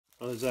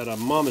I was at a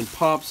mom and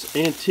pop's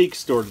antique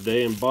store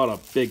today and bought a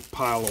big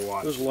pile of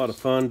watches. It was a lot of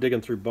fun digging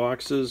through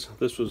boxes.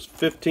 This was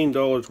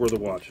 $15 worth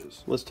of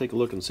watches. Let's take a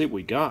look and see what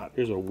we got.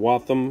 Here's a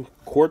Waltham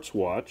quartz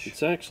watch.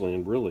 It's actually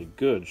in really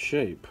good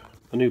shape.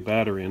 A new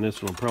battery in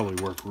this one will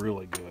probably work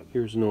really good.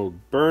 Here's an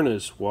old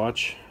Burness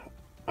watch.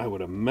 I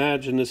would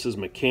imagine this is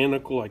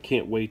mechanical. I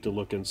can't wait to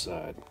look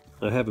inside.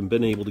 I haven't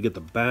been able to get the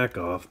back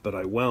off, but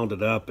I wound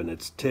it up and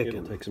it's ticking.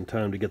 It'll take some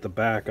time to get the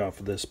back off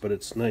of this, but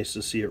it's nice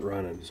to see it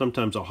running.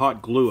 Sometimes I'll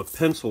hot glue a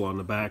pencil on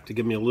the back to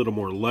give me a little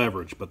more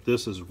leverage, but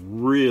this is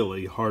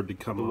really hard to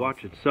come off. The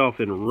watch itself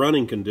in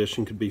running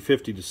condition could be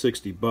 50 to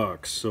 60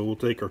 bucks, so we'll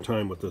take our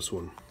time with this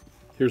one.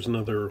 Here's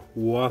another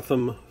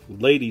Waltham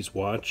ladies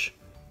watch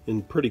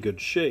in pretty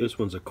good shape. This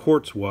one's a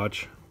quartz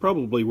watch,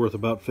 probably worth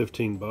about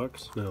 15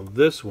 bucks. Now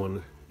this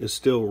one is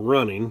still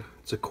running.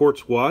 It's a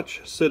quartz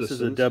watch, Citizen. This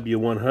is a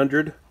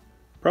W100,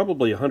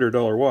 probably a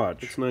 $100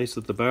 watch. It's nice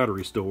that the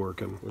battery's still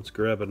working. Let's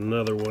grab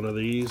another one of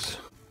these.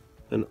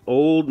 An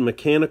old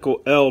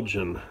mechanical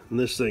Elgin, and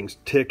this thing's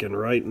ticking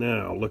right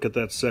now. Look at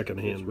that second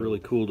hand. It's really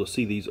cool to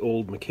see these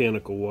old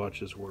mechanical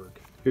watches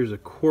work. Here's a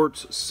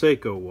quartz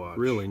Seiko watch.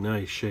 Really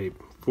nice shape,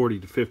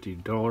 $40 to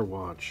 $50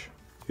 watch.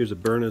 Here's a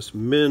Burness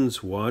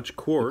men's watch,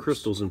 quartz. The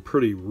crystal's in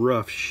pretty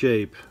rough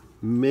shape.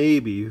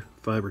 Maybe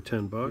 5 or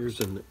 10 bucks. Here's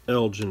an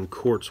Elgin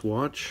quartz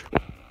watch.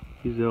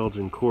 These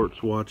Elgin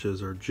quartz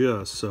watches are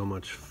just so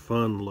much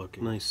fun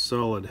looking. Nice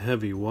solid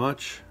heavy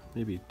watch.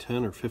 Maybe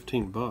 10 or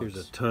 15 bucks.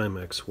 Here's a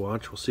Timex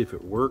watch. We'll see if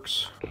it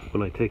works.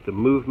 When I take the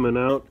movement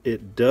out,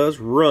 it does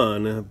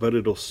run, but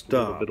it'll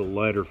stop. A bit of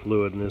lighter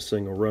fluid and this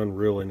thing will run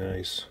really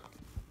nice.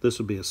 This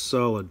would be a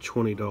solid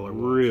 $20 watch.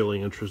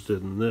 Really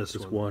interested in this.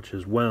 This watch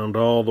is wound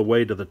all the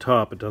way to the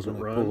top. It doesn't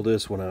run. Pull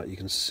this one out. You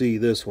can see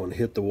this one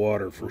hit the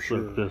water for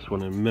sure. Put this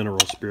one in mineral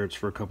spirits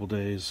for a couple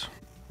days.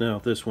 Now,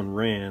 if this one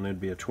ran,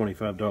 it'd be a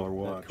 $25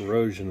 watch. That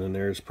corrosion in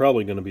there is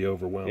probably going to be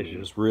overwhelming. It's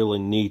just really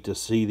neat to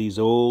see these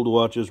old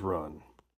watches run.